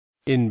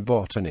In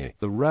botany,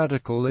 the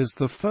radicle is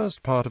the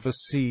first part of a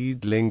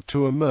seedling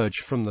to emerge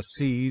from the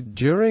seed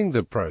during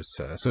the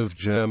process of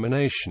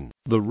germination.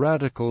 The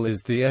radicle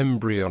is the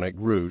embryonic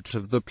root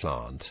of the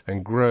plant,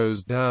 and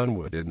grows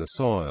downward in the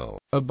soil.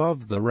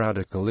 Above the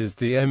radicle is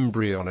the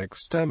embryonic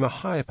stem, a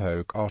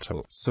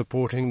hypocotyl,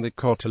 supporting the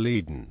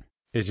cotyledon.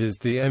 It is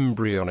the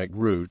embryonic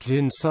root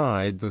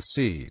inside the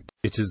seed.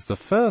 It is the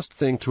first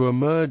thing to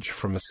emerge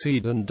from a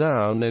seed and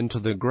down into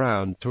the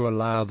ground to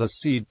allow the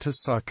seed to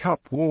suck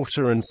up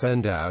water and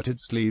send out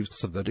its leaves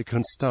so that it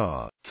can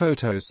start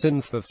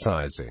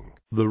photosynthesizing.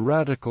 The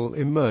radicle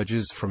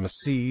emerges from a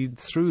seed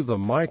through the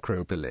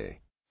micropyle.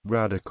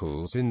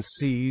 Radicles in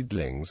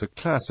seedlings are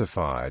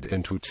classified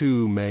into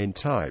two main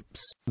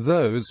types.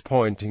 Those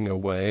pointing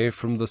away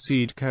from the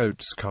seed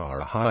coat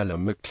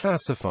hilum are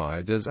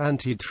classified as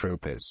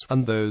antitropous,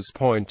 and those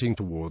pointing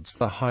towards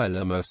the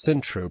hilum are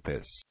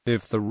syntropous.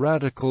 If the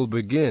radicle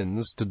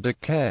begins to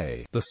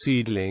decay, the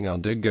seedling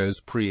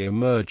undergoes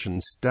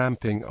pre-emergence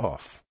damping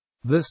off.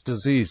 This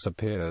disease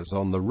appears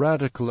on the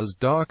radicle as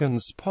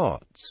darkened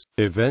spots.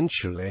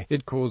 Eventually,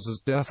 it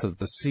causes death of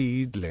the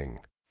seedling.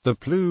 The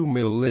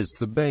plumule is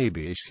the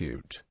baby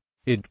shoot.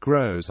 It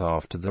grows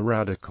after the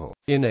radicle.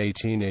 In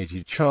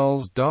 1880,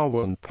 Charles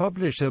Darwin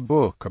published a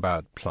book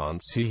about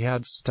plants. He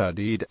had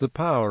studied the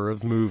power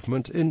of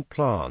movement in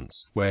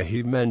plants, where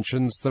he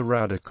mentions the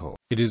radicle.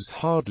 It is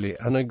hardly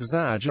an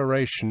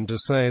exaggeration to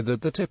say that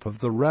the tip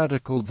of the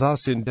radicle,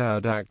 thus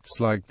endowed, acts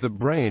like the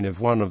brain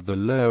of one of the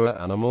lower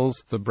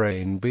animals, the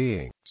brain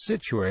being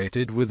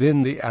situated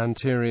within the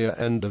anterior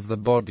end of the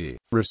body,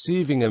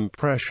 receiving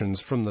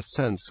impressions from the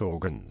sense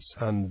organs,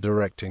 and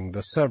directing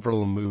the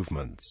several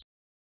movements.